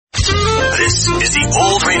This is the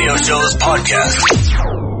Old Radio Show's podcast.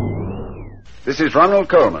 This is Ronald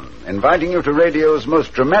Colman, inviting you to radio's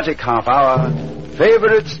most dramatic half hour,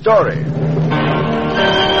 Favorite Story.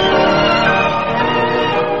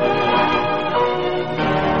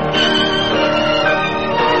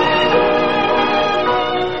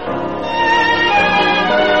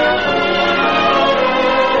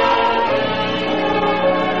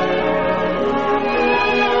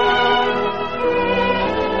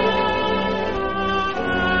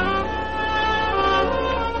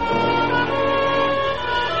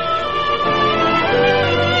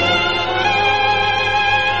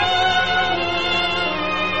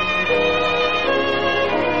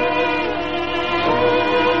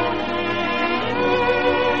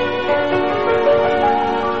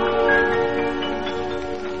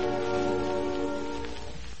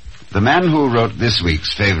 The man who wrote this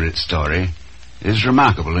week's favorite story is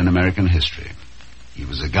remarkable in American history. He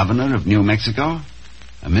was a governor of New Mexico,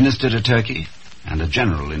 a minister to Turkey, and a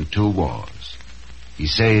general in 2 wars. He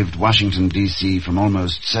saved Washington, D.C. from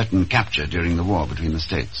almost certain capture during the war between the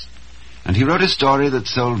states. And he wrote a story that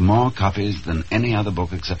sold more copies than any other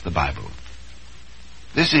book except the Bible.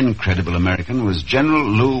 This incredible American was General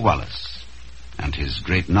Lew Wallace, and his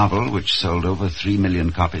great novel, which sold over 3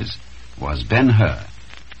 million copies, was Beh Hur.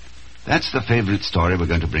 That's the favorite story we're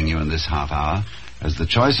going to bring you in this half hour as the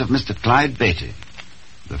choice of Mr. Clyde Beatty,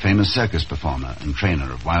 the famous circus performer and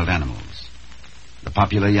trainer of wild animals. The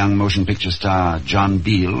popular young motion picture star John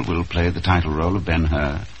Beal will play the title role of Beh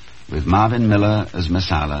Hur with Marvin Miller as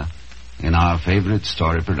Messala in our favorite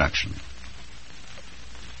story production.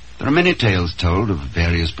 There are many tales told of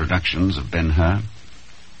various productions of Beh Hur.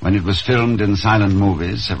 When it was filmed in silent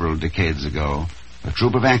movies several decades ago, a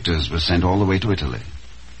troupe of actors was sent all the way to Italy,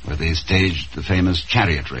 where they staged the famous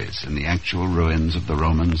chariot race in the actual ruins of the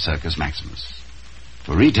Roman Circus Maximus.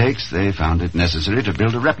 For retakes, they found it necessary to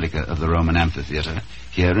build a replica of the Roman amphitheater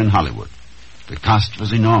here in Hollywood. The cost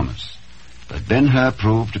was enormous, but Beh Hur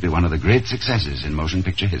proved to be one of the great successes in motion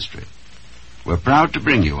picture history. We're proud to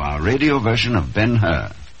bring you our radio version of Beh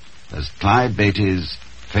Hur as Clyde Beatty's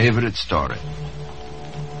favorite story.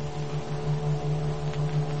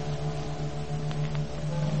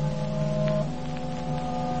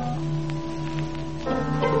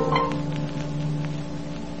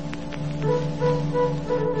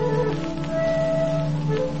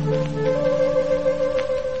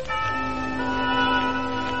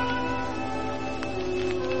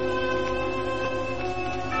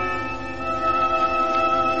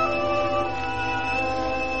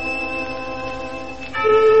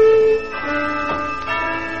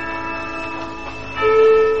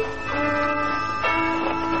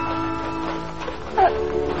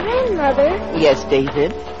 Yes,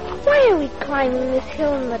 David? Why are we climbing this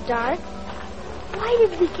hill in the dark? Why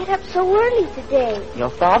did we get up so early today?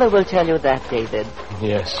 Your father will tell you that, David.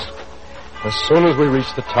 Yes. As soon as we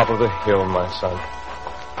reach the top of the hill, my son.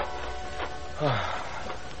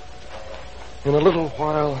 In a little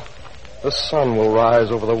while, the sun will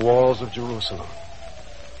rise over the walls of Jerusalem,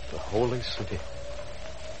 the holy city.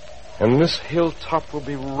 And this hilltop will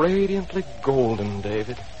be radiantly golden,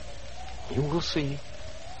 David. You will see.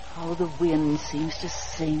 How the wind seems to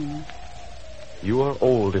sing. You are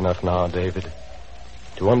old enough now, David,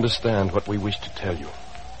 to understand what we wish to tell you.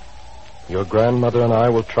 Your grandmother and I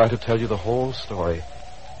will try to tell you the whole story,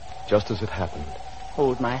 just as it happened.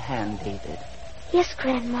 Hold my hand, David. Yes,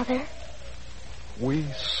 Grandmother. We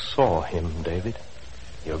saw him, David,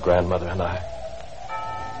 your grandmother and I.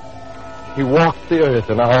 He walked the earth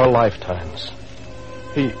in our lifetimes.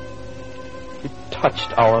 He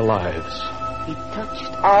touched our lives. He touched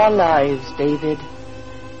our lives, David.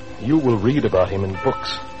 You will read about him in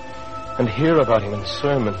books and hear about him in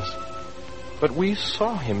sermons. But we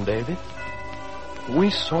saw him, David.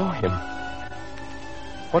 We saw him.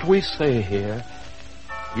 What we say here,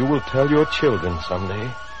 you will tell your children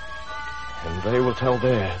someday, and they will tell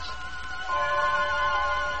theirs.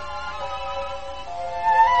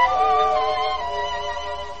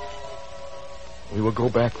 We will go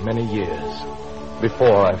back many years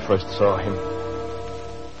before I first saw him.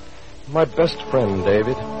 My best friend,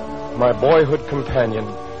 David, my boyhood companion,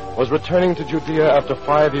 was returning to Judea after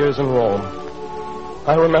 5 years in Rome.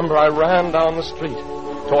 I remember I ran down the street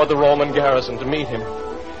toward the Roman garrison to meet him.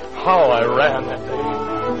 How I ran that day.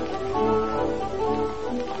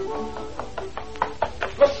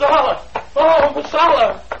 Messala! Oh,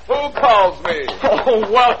 Messala! Who calls me?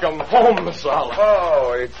 Oh, welcome home, Messala.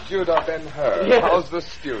 Oh, it's Judah Beh Hur. Yes. How's the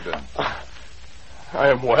student? I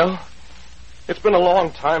am well. It's been a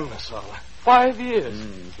long time, Messala. 5 years.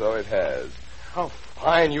 So it has. How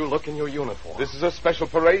fine you look in your uniform. This is a special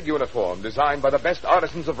parade uniform designed by the best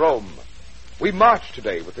artisans of Rome. We march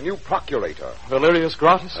today with the new procurator. Valerius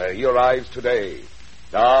Gratus? He arrives today.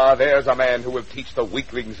 Ah, there's a man who will teach the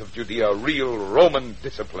weaklings of Judea real Roman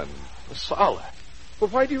discipline. Messala, Well,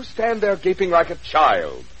 why do you stand there gaping like a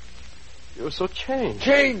child? you're so changed.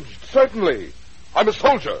 Changed, certainly. I'm a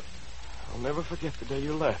soldier. I'll never forget the day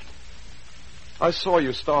you left. I saw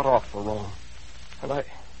you start off for Rome, and I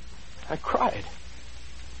cried.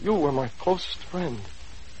 You were my closest friend.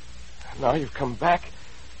 Now you've come back,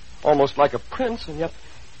 almost like a prince, and yet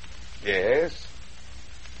Yes?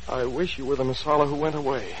 I wish you were the Messala who went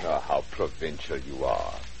away. Ah, how provincial you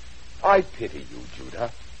are. I pity you,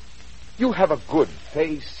 Judah. You have a good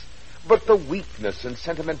face, but the weakness and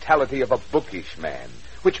sentimentality of a bookish man,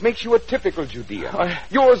 which makes you a typical Judean.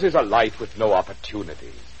 Yours is a life with no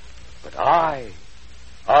opportunities. But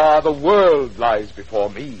the world lies before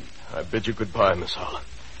me. I bid you goodbye, Messala.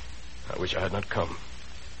 I wish I had not come.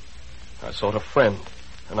 I sought a friend,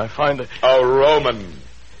 and I find A Roman.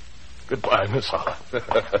 Goodbye, Messala.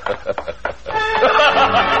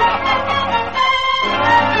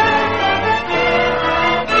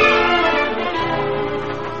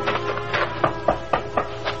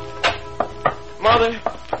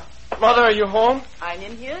 Mother, are you home? I'm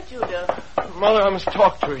in here, Judah. Mother, I must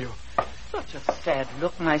talk to you. Such a sad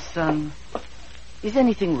look, my son. Is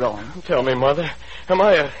anything wrong? Tell me, Mother, am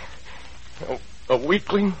I a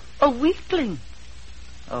weakling? A weakling?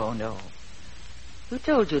 Oh, no. Who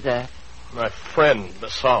told you that? My friend,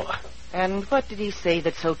 Messala. And what did he say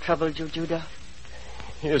that so troubled you, Judah?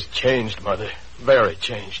 He has changed, Mother. Very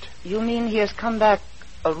changed. You mean he has come back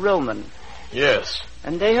a Roman? Yes.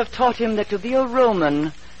 And they have taught him that to be a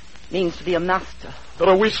Roman means to be a master. But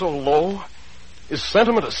are we so low? Is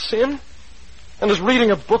sentiment a sin? And is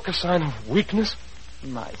reading a book a sign of weakness?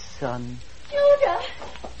 My son. Judah!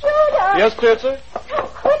 Yes, Tirza? Come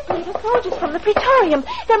quickly. The soldiers from the Praetorium.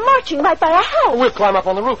 They're marching right by our house. We'll climb up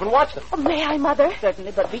on the roof and watch them. Oh, may I, Mother?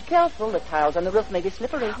 Certainly, but be careful. The tiles on the roof may be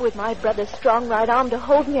slippery. With my brother's strong right arm to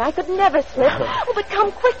hold me, I could never slip. Oh, but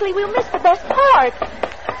come quickly. We'll miss the best part.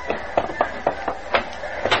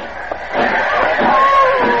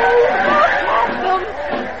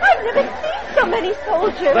 I've never seen so many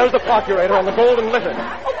soldiers. There's the procurator on the golden litter.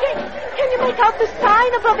 Okay, can you make out the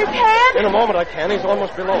sign above his head? In a moment I can. He's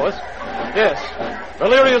almost below us. Yes.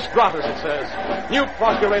 Valerius Gratus, it says. New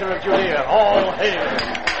procurator of Judea. All hail.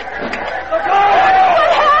 What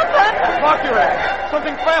happened? Procurator.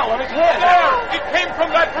 Something fell on his head. There! It came from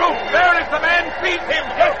that roof. There is the man. Seize him.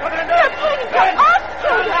 Yes, Commander. They're pointing to us,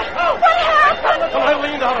 Judah. What happened? When I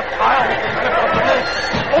leaned out of tile.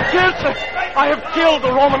 Oh, Tirza, I have killed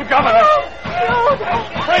the Roman governor. Judah.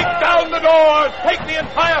 Break down the doors. Take the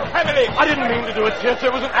entire family. I didn't mean to do it, Tirza.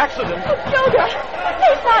 It was an accident. Judah,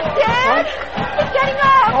 he's not dead. He's getting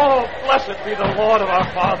up. Oh, blessed be the Lord of our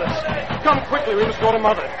fathers. Come quickly. We must go to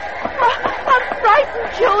Mother. I'm frightened,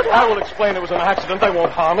 Judah. I will explain it was an accident. They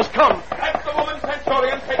won't harm us. Come. Have the woman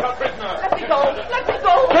Centurion take our prisoner. Let me go. Let me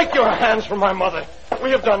go. Take your hands from my mother.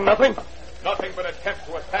 We have done nothing. Nothing but attempt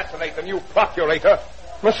to assassinate the new procurator.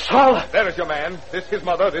 Messala. There is your man. This his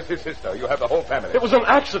mother. This his sister. You have the whole family. It was an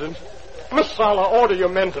accident. Messala, order your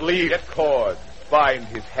men to leave. Get cords. Bind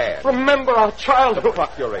his hands. Remember our The childhood.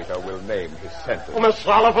 procurator will name his sentence. Oh,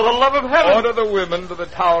 Messala, for the love of heaven. Order the women to the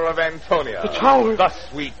Tower of Antonia. The tower? The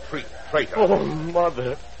sweet traitor. Oh,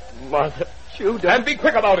 Mother. Judah. And be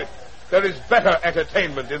quick about it. There is better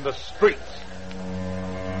entertainment in the streets.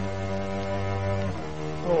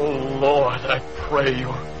 Oh, Lord, I pray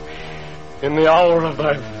you, in the hour of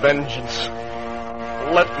thy vengeance,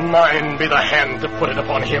 let mine be the hand to put it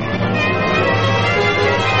upon him.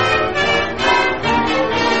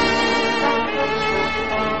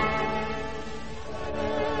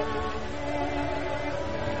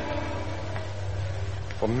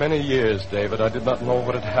 For many years, David, I did not know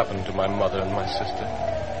what had happened to my mother and my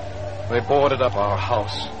sister. They boarded up our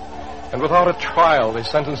house, and without a trial, they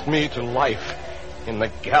sentenced me to life in the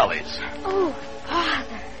galleys. Oh,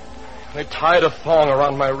 Father. They tied a thong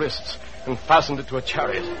around my wrists and fastened it to a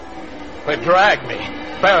chariot. They dragged me,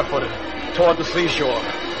 barefooted, toward the seashore,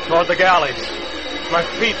 toward the galleys, my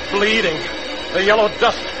feet bleeding, the yellow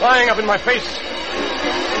dust flying up in my face.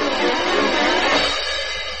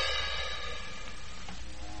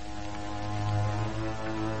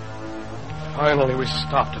 Finally, we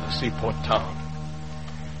stopped at a seaport town.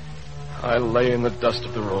 I lay in the dust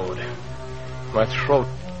of the road, my throat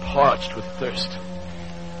parched with thirst.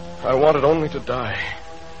 I wanted only to die,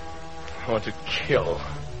 or to kill.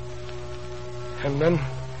 And then,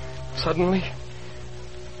 suddenly,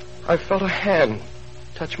 I felt a hand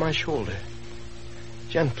touch my shoulder.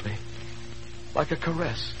 gently, like a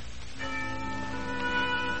caress.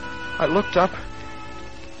 I looked up.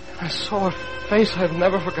 I saw a face I've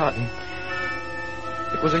never forgotten.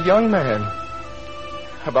 It was a young man,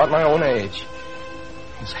 about my own age.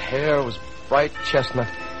 His hair was bright chestnut,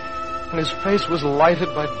 and his face was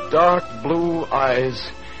lighted by dark blue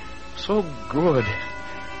eyes. So good,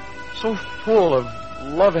 so full of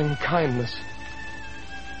loving kindness.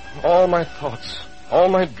 All my thoughts, all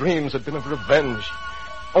my dreams had been of revenge,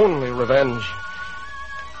 only revenge.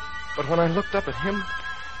 But when I looked up at him,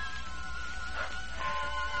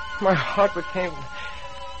 my heart became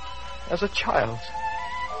as a child's.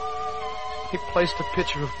 He placed a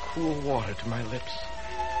pitcher of cool water to my lips,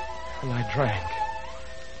 and I drank.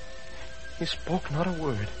 He spoke not a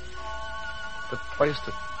word, but placed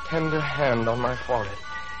a tender hand on my forehead,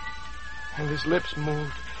 and his lips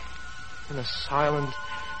moved in a silent,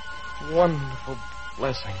 wonderful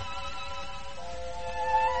blessing.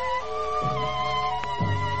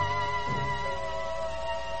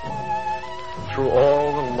 Through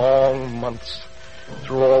all the long months,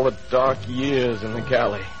 through all the dark years in the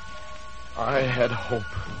galley, I had hope.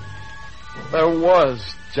 There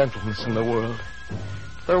was gentleness in the world.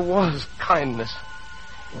 There was kindness.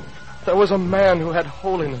 There was a man who had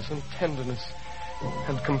holiness and tenderness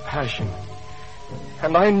and compassion.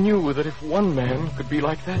 And I knew that if one man could be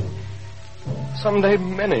like that, someday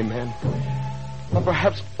many men, or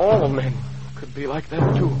perhaps all men, could be like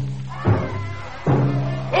that too.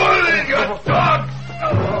 Hold your dogs!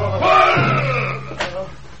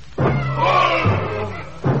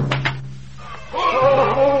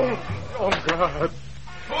 Oh, God.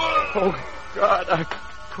 Oh, God, I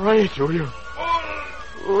pray to you.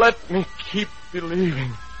 Let me keep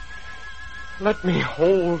believing. Let me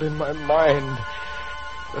hold in my mind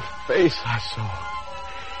the face I saw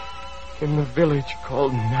in the village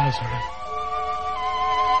called Nazareth.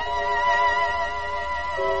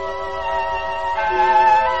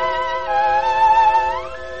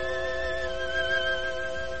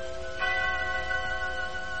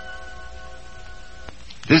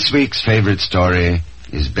 This week's favorite story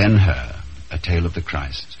is Beh Hur, A Tale of the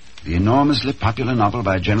Christ, the enormously popular novel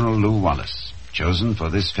by General Lew Wallace, chosen for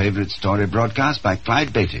this favorite story broadcast by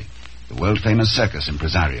Clyde Beatty, the world-famous circus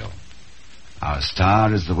impresario. Our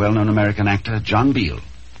star is the well-known American actor John Beal.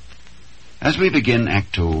 As we begin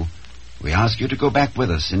Act 2, we ask you to go back with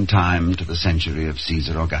us in time to the century of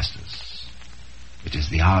Caesar Augustus. It is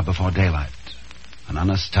the hour before daylight, and on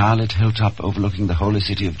a starlit hilltop overlooking the holy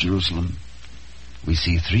city of Jerusalem, we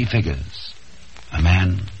see three figures, a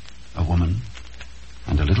man, a woman,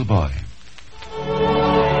 and a little boy.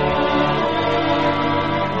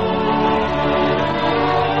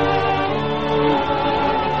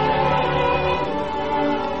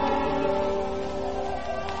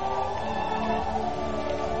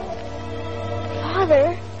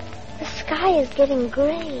 Father, the sky is getting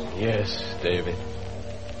gray. Yes, David.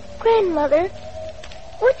 Grandmother,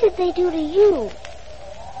 what did they do to you?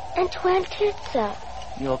 And to Aunt Tirza?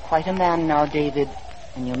 You're quite a man now, David,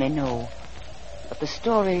 and you may know. But the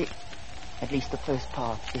story, at least the first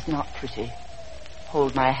part, is not pretty.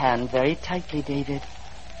 Hold my hand very tightly, David.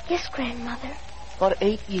 Yes, Grandmother. For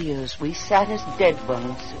 8 years, we sat as dead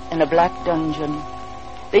ones in a black dungeon.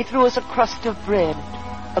 They threw us a crust of bread,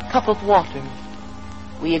 a cup of water.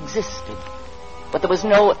 We existed, but there was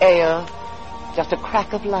no air, just a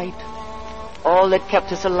crack of light. All that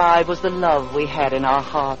kept us alive was the love we had in our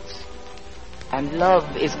hearts. And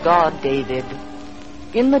love is God, David.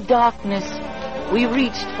 In the darkness, we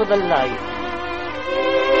reached for the light.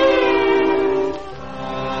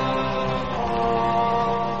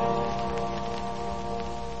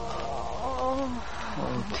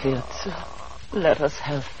 Oh, Tirza, let us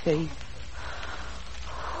have faith.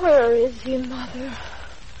 Where is he, Mother?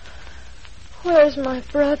 Where's my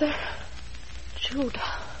brother,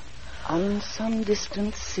 Judah? On some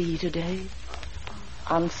distant sea today,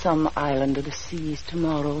 on some island of the seas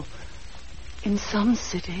tomorrow, in some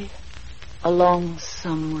city, along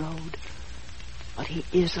some road. But he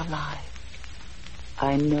is alive.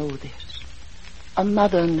 I know this. A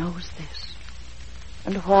mother knows this.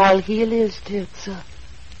 And while he lives, Tirza,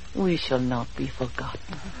 we shall not be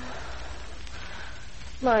forgotten.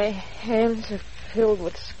 My hands are filled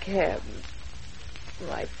with scabs.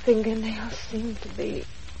 My fingernails seem to be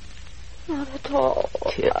not at all.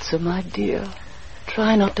 Tirza, my dear,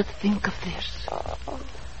 try not to think of this.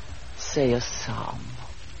 Say a psalm.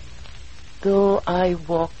 Though I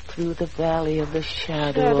walk through the valley of the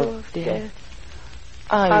shadow of death,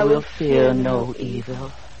 I will fear no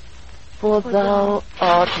evil, for thou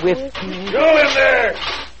art with me. You in there!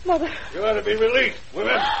 Mother. You ought to be released,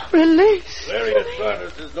 women. Release? Larry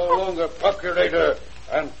Sanders is no longer procurator,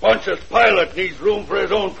 and Pontius Pilate needs room for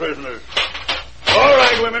his own prisoners. All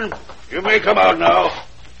right, women. You may come out now.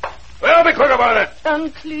 Well, be quick about it.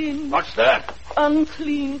 Unclean. What's that?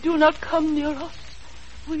 Unclean. Do not come near us.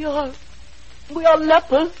 We are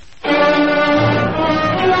lepers.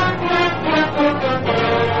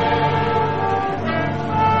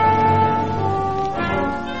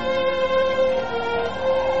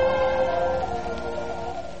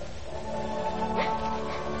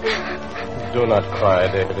 Do not cry,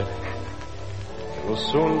 David. It will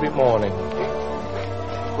soon be morning.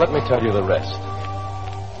 Let me tell you the rest.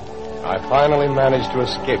 I finally managed to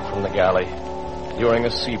escape from the galley during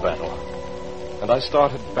a sea battle, and I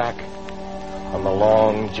started back on the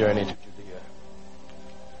long journey to Judea.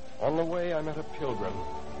 On the way, I met a pilgrim,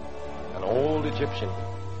 an old Egyptian,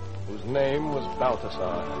 whose name was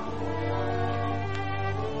Balthasar.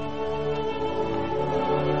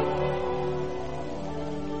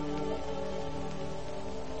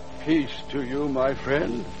 Peace to you, my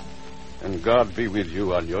friend, and God be with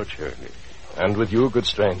you on your journey. And with you, good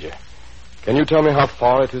stranger. Can you tell me how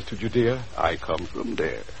far it is to Judea? I come from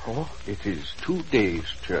there. Oh? It is 2 days'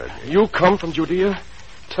 journey. You come from Judea?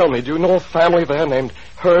 Tell me, do you know a family there named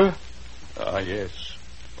Hur? Ah, yes.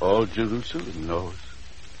 All Jerusalem knows.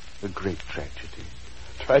 A great tragedy.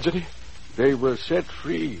 Tragedy? They were set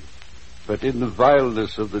free, but in the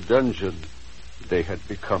vileness of the dungeon, they had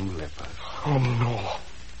become lepers. Oh, no.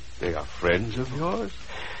 They are friends of yours?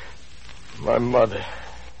 My mother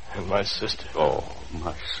and my sister. Oh,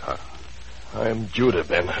 my son. I am Judah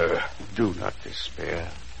Ben Hur. Do not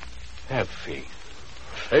despair. Have faith.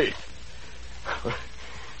 Faith?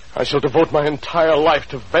 I shall devote my entire life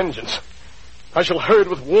to vengeance. I shall herd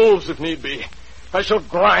with wolves if need be. I shall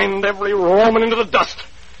grind every Roman into the dust.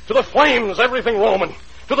 To the flames, everything Roman.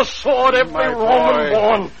 To the sword, every Roman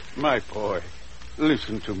born. My boy,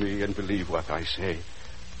 listen to me and believe what I say.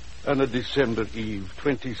 On a December eve,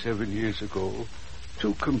 27 years ago,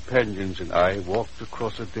 2 companions and I walked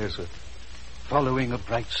across a desert, following a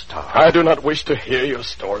bright star. I do not wish to hear your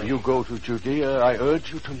story. You go to Judea, I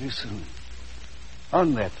urge you to listen.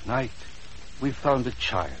 On that night, we found a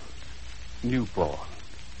child, newborn,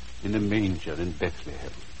 in a manger in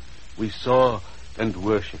Bethlehem. We saw and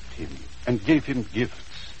worshipped him, and gave him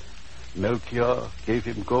gifts. Melchior gave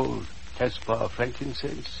him gold, Caspar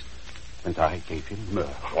frankincense, and I gave him myrrh.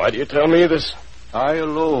 Why do you tell me this? I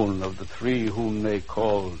alone of the 3 whom they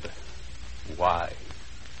called wise.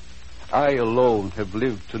 I alone have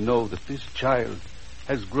lived to know that this child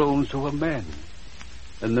has grown to a man,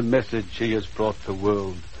 and the message he has brought the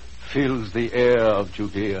world fills the air of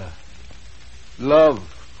Judea. Love,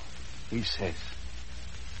 he says,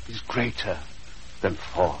 is greater than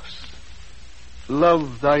force.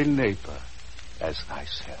 Love thy neighbor as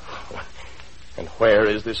thyself. And where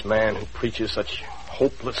is this man who preaches such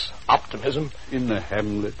hopeless optimism? In the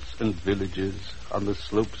hamlets and villages, on the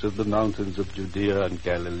slopes of the mountains of Judea and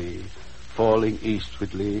Galilee, falling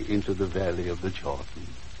eastwardly into the valley of the Jordan.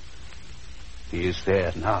 He is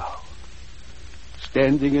there now,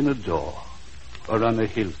 standing in a door or on a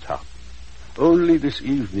hilltop. Only this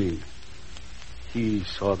evening he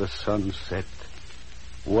saw the sun set,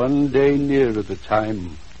 one day nearer the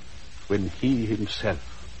time when he himself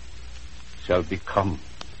shall become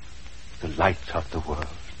the light of the world.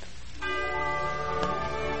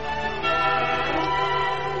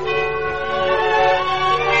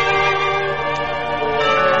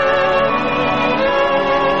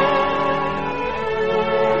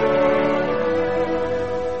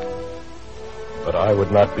 But I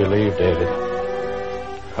would not believe, David.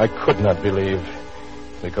 I could not believe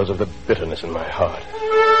because of the bitterness in my heart.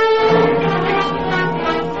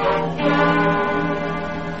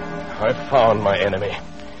 I found my enemy.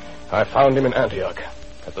 I found him in Antioch,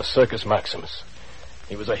 at the Circus Maximus.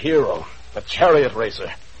 He was a hero, a chariot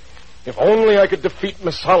racer. If only I could defeat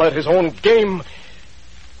Messala at his own game.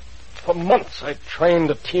 For months I trained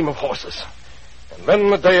a team of horses. And then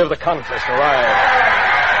the day of the contest arrived.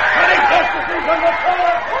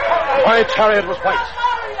 My chariot was white,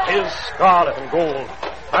 his scarlet and gold.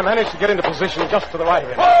 I managed to get into position just to the right of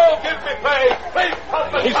him. Oh, give me pay!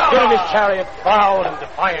 He stood in his chariot, proud and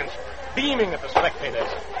defiant, beaming at the spectators.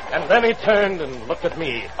 And then he turned and looked at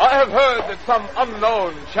me. I have heard that some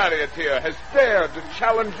unknown charioteer has dared to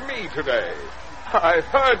challenge me today. I've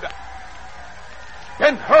heard...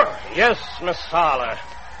 Ben Hur? Yes, Messala.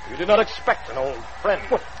 You did not expect an old friend.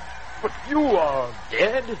 But you are...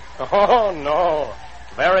 Dead? Oh, no.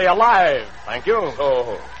 Very alive, thank you.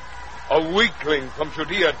 So, A weakling from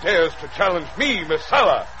Judea dares to challenge me,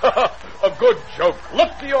 Messala. A good joke.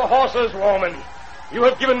 Look to your horses, Roman. You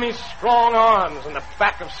have given me strong arms and a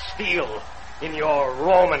back of steel in your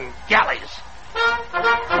Roman galleys.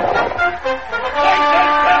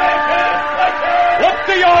 Look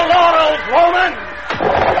to your laurels, Roman!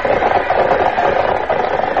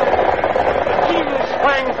 The team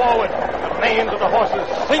sprang forward, the manes of the horses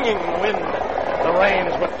singing in the wind. The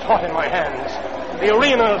reins were taut in my hands. The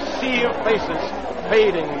arena a sea of faces,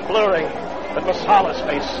 fading, blurring, but Messala's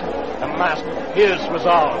face, a mask of his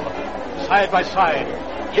resolve. Side by side,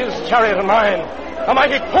 his chariot and mine, a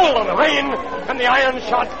mighty pull on the rein, and the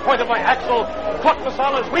iron-shod point of my axle caught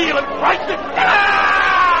Messala's wheel and crushed it.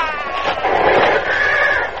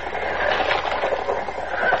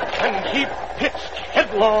 And he pitched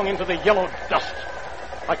headlong into the yellow dust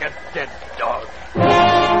like a dead dog.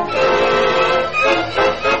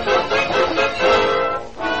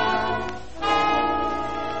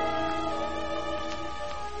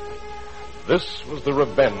 This was the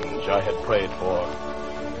revenge I had prayed for.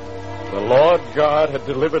 The Lord God had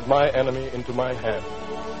delivered my enemy into my hand.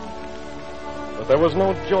 But there was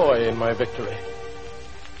no joy in my victory.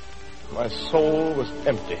 My soul was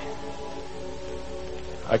empty.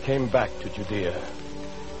 I came back to Judea,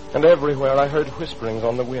 and everywhere I heard whisperings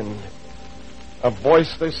on the wind. A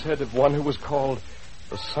voice, they said, of one who was called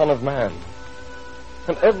the Son of Man.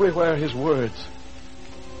 And everywhere his words,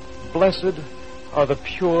 "Blessed are the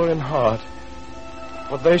pure in heart,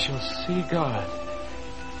 for they shall see God.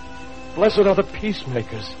 Blessed are the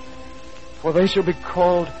peacemakers, for they shall be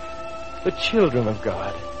called the children of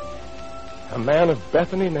God." A man of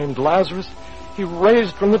Bethany named Lazarus, he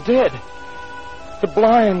raised from the dead. The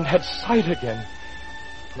blind had sight again.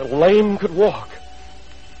 The lame could walk.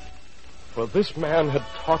 For this man had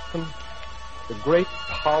taught them the great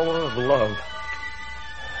power of love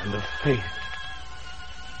and of faith.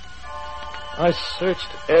 I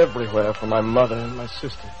searched everywhere for my mother and my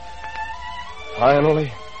sister.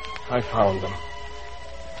 Finally, I found them.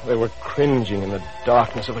 They were cringing in the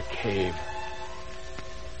darkness of a cave.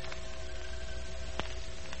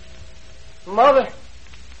 Mother!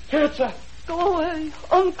 Tirza! Go away.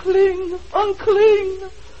 Unclean. Unclean.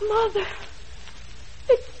 Mother!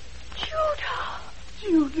 It's Judah.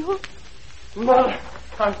 Judah. Mother!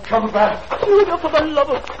 I've come back. Judah, for the love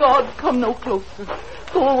of God, come no closer.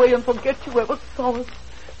 Go away and forget you ever saw us.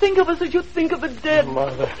 Think of us as you think of the dead.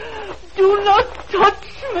 Mother. Do not touch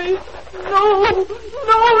me. No,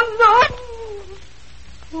 no, no.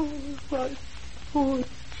 Oh, my poor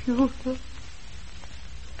Judah.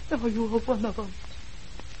 Now you are one of us.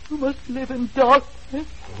 You must live in darkness.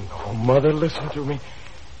 No, Mother, listen to me.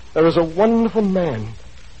 There is a wonderful man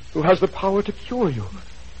who has the power to cure you.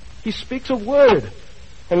 He speaks a word,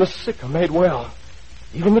 and the sick are made well.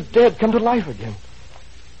 Even the dead come to life again.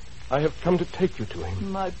 I have come to take you to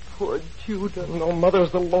him. My poor Judah. No, Mother,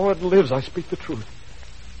 as the Lord lives, I speak the truth.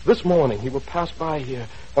 This morning he will pass by here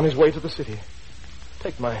on his way to the city.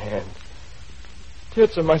 Take my hand.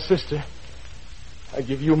 Tirza, my sister, I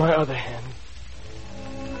give you my other hand.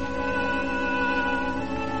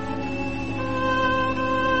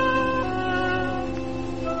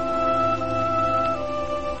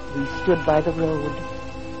 We stood by the road,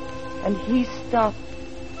 and he stopped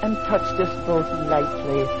and touched us both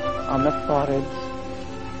lightly on the foreheads.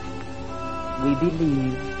 We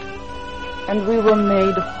believed, and we were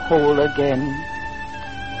made whole again.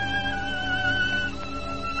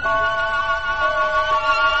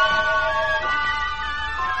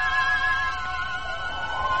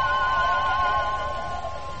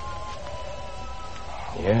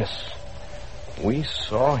 Yes, we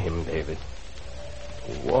saw him, David.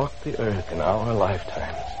 He walked the earth in our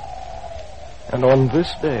lifetimes. And on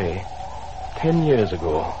this day, 10 years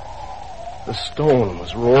ago, the stone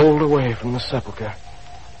was rolled away from the sepulchre,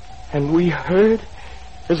 and we heard,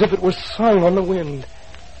 as if it was sung on the wind,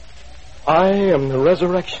 "I am the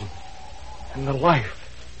resurrection and the life."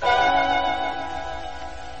 The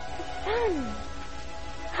sun.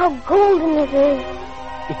 How golden it is.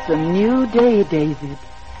 It's a new day, David.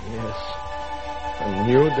 Yes, a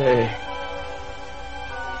new day.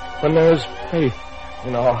 When there is faith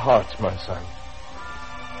in our hearts, my son,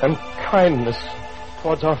 and kindness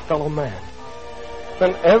towards our fellow man,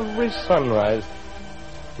 then every sunrise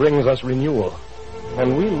brings us renewal,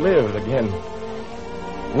 and we live again.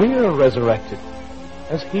 We are resurrected,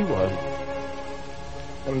 as he was.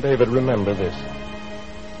 And David, remember this.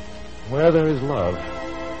 Where there is love,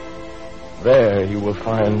 there you will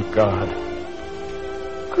find God.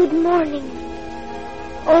 Good morning.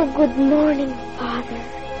 Oh, good morning, Father.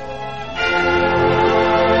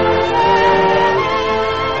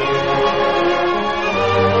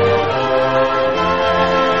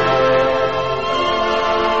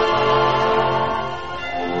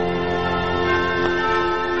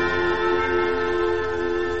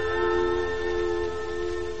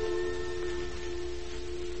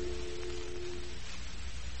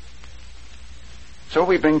 So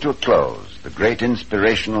we bring to a close the great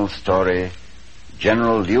inspirational story,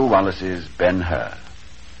 General Lew Wallace's Ben Hur.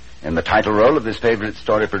 In the title role of this favorite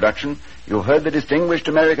story production, you heard the distinguished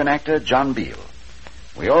American actor John Beal.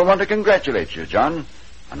 We all want to congratulate you, John,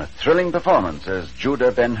 on a thrilling performance as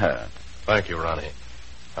Judah Ben Hur. Thank you, Ronnie.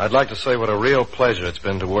 I'd like to say what a real pleasure it's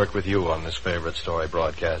been to work with you on this favorite story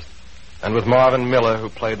broadcast. And with Marvin Miller, who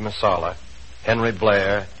played Messala, Henry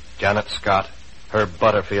Blair, Janet Scott, Herb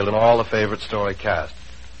Butterfield, and all the favorite story cast.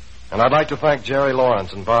 And I'd like to thank Jerry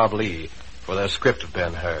Lawrence and Bob Leigh for their script of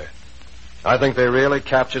Ben Hur. I think they really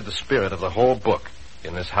captured the spirit of the whole book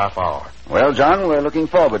in this half hour. Well, John, we're looking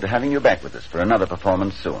forward to having you back with us for another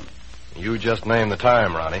performance soon. You just named the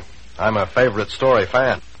time, Ronnie. I'm a favorite story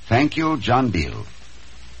fan. Thank you, John Beal.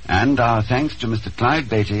 And our thanks to Mr. Clyde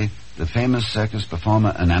Beatty, the famous circus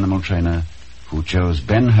performer and animal trainer, who chose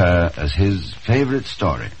Ben Hur as his favorite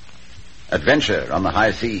story. Adventure on the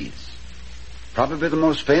high seas. Probably the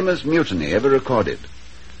most famous mutiny ever recorded.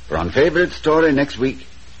 For on Favorite Story next week,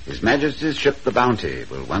 His Majesty's ship the Bounty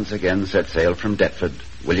will once again set sail from Deptford,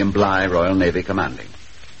 William Bligh, Royal Navy commanding.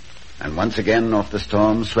 And once again off the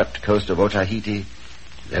storm-swept coast of Otaheite,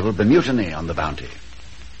 there will be mutiny on the Bounty.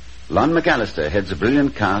 Lon McAllister heads a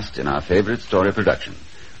brilliant cast in our Favorite Story production.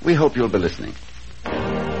 We hope you'll be listening.